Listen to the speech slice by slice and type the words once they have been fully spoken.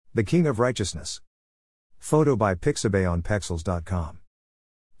The King of Righteousness. Photo by Pixabay on Pexels.com.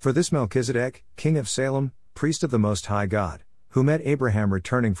 For this Melchizedek, king of Salem, priest of the Most High God, who met Abraham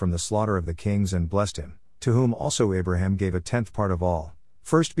returning from the slaughter of the kings and blessed him, to whom also Abraham gave a tenth part of all,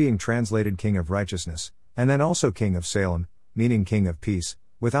 first being translated King of Righteousness, and then also King of Salem, meaning King of Peace,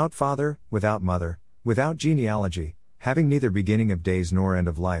 without father, without mother, without genealogy, having neither beginning of days nor end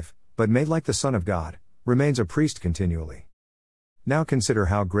of life, but made like the Son of God, remains a priest continually. Now consider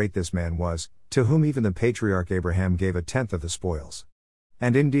how great this man was, to whom even the patriarch Abraham gave a tenth of the spoils.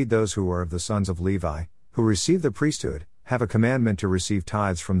 And indeed those who are of the sons of Levi, who receive the priesthood, have a commandment to receive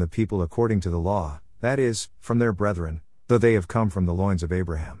tithes from the people according to the law, that is, from their brethren, though they have come from the loins of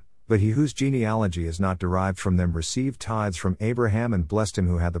Abraham. But he whose genealogy is not derived from them received tithes from Abraham and blessed him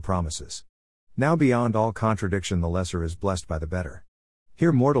who had the promises. Now beyond all contradiction the lesser is blessed by the better.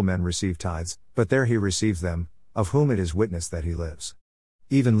 Here mortal men receive tithes, but there he receives them, of whom it is witnessed that he lives.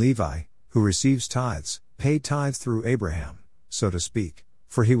 Even Levi, who receives tithes, paid tithes through Abraham, so to speak,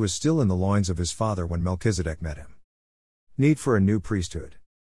 for he was still in the loins of his father when Melchizedek met him. Need for a new priesthood.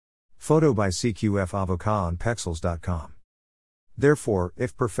 Photo by CQF Avoca on Pexels.com. Therefore,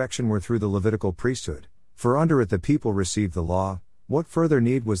 if perfection were through the Levitical priesthood, for under it the people received the law, what further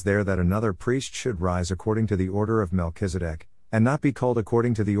need was there that another priest should rise according to the order of Melchizedek, and not be called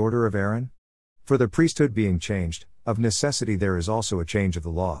according to the order of Aaron? For the priesthood being changed, of necessity there is also a change of the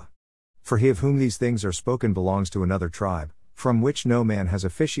law. For he of whom these things are spoken belongs to another tribe, from which no man has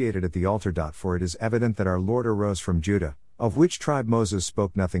officiated at the altar. For it is evident that our Lord arose from Judah, of which tribe Moses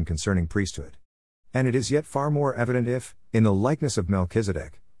spoke nothing concerning priesthood. And it is yet far more evident if, in the likeness of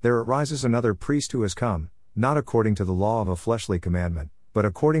Melchizedek, there arises another priest who has come, not according to the law of a fleshly commandment, but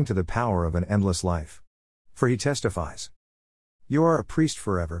according to the power of an endless life. For he testifies, "You are a priest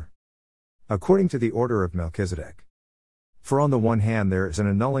forever, according to the order of Melchizedek." For on the one hand there is an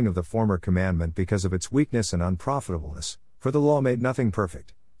annulling of the former commandment because of its weakness and unprofitableness, for the law made nothing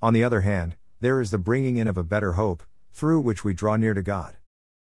perfect. On the other hand, there is the bringing in of a better hope, through which we draw near to God.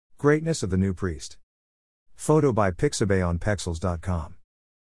 Greatness of the new priest. Photo by Pixabay on Pexels.com.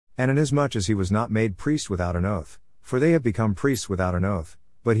 And inasmuch as he was not made priest without an oath, for they have become priests without an oath,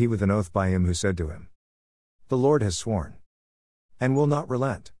 but he with an oath by him who said to him, "The Lord has sworn, and will not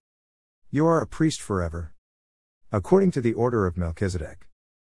relent. You are a priest forever, according to the order of Melchizedek."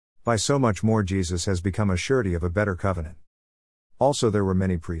 By so much more Jesus has become a surety of a better covenant. Also there were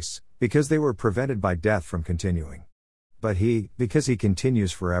many priests, because they were prevented by death from continuing. But he, because he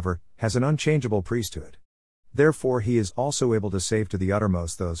continues forever, has an unchangeable priesthood. Therefore he is also able to save to the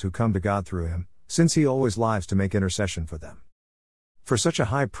uttermost those who come to God through him, since he always lives to make intercession for them. For such a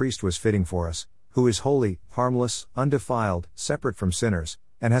high priest was fitting for us, who is holy, harmless, undefiled, separate from sinners,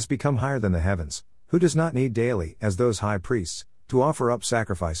 and has become higher than the heavens, who does not need daily, as those high priests, to offer up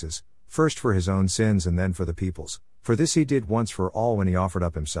sacrifices, first for his own sins and then for the people's, for this he did once for all when he offered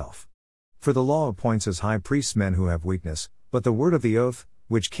up himself. For the law appoints as high priests men who have weakness, but the word of the oath,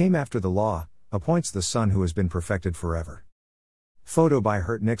 which came after the law, appoints the Son who has been perfected forever. Photo by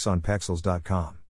Hurt Nix on Pexels.com.